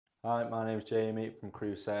Hi, my name is Jamie from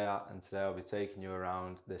Crewe SEAT, and today I'll be taking you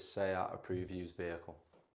around this SEAT approved used vehicle.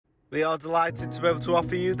 We are delighted to be able to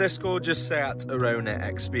offer you this gorgeous SEAT Arona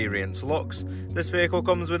Experience Lux. This vehicle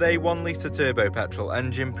comes with a 1 litre turbo petrol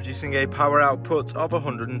engine producing a power output of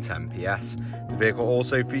 110 PS. The vehicle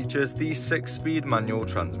also features the 6-speed manual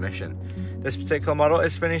transmission. This particular model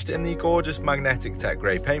is finished in the gorgeous magnetic tech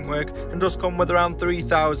grey paintwork and does come with around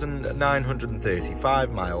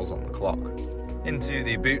 3,935 miles on the clock. Into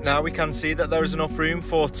the boot now, we can see that there is enough room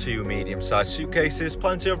for 2 medium-sized suitcases,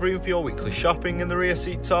 plenty of room for your weekly shopping, and the rear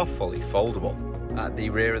seats are fully foldable. At the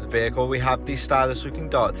rear of the vehicle we have the stylish looking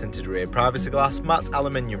dark tinted rear privacy glass, matte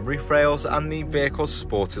aluminium roof rails and the vehicle's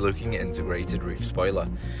sporty looking integrated roof spoiler.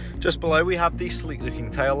 Just below we have the sleek looking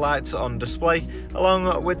tail lights on display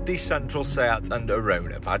along with the central SEAT and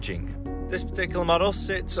Arona badging. This particular model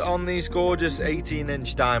sits on these gorgeous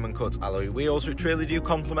 18-inch diamond cut alloy wheels which really do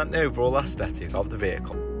complement the overall aesthetic of the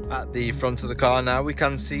vehicle. At the front of the car now we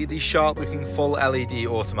can see the sharp looking full LED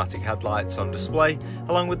automatic headlights on display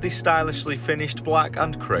along with the stylishly finished black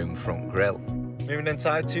and chrome front grille. Moving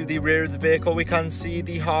inside to the rear of the vehicle we can see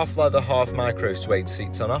the half leather half micro suede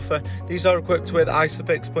seats on offer. These are equipped with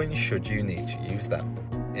ISOFIX points should you need to use them.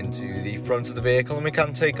 Into the front of the vehicle and we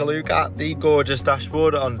can take a look at the gorgeous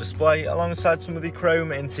dashboard on display alongside some of the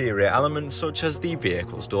chrome interior elements such as the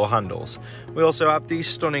vehicle's door handles. We also have these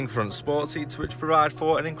stunning front sport seats which provide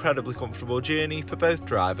for an incredibly comfortable journey for both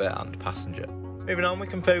driver and passenger. Moving on, we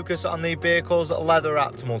can focus on the vehicle's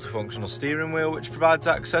leather-wrapped multifunctional steering wheel which provides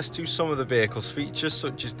access to some of the vehicle's features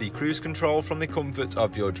such as the cruise control from the comfort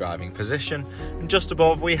of your driving position, and just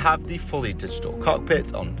above we have the fully digital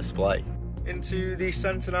cockpit on display. Into the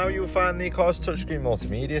centre now you will find the car's touchscreen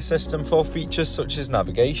multimedia system for features such as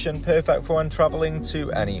navigation, perfect for when travelling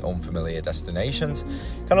to any unfamiliar destinations.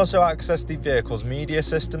 You can also access the vehicle's media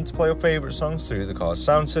system to play your favourite songs through the car's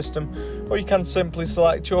sound system, or you can simply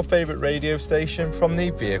select your favourite radio station from the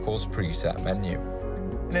vehicle's preset menu.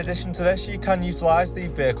 In addition to this, you can utilise the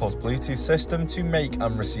vehicle's Bluetooth system to make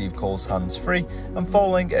and receive calls hands-free, and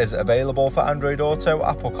following is available for Android Auto,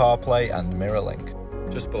 Apple CarPlay and MirrorLink.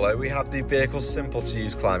 Just below we have the vehicle's simple to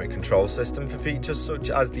use climate control system for features such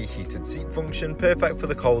as the heated seat function, perfect for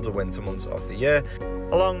the colder winter months of the year,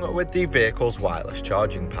 along with the vehicle's wireless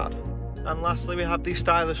charging pad. And lastly we have the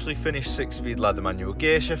stylishly finished 6-speed leather manual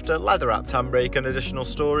gear shifter, leather wrapped handbrake and additional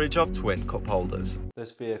storage of twin cup holders.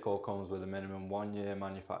 This vehicle comes with a minimum 1-year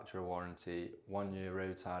manufacturer warranty, 1-year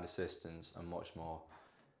roadside assistance and much more.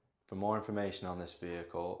 For more information on this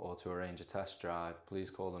vehicle or to arrange a test drive, please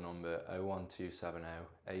call the number 01270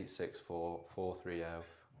 864 430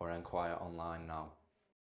 or inquire online now.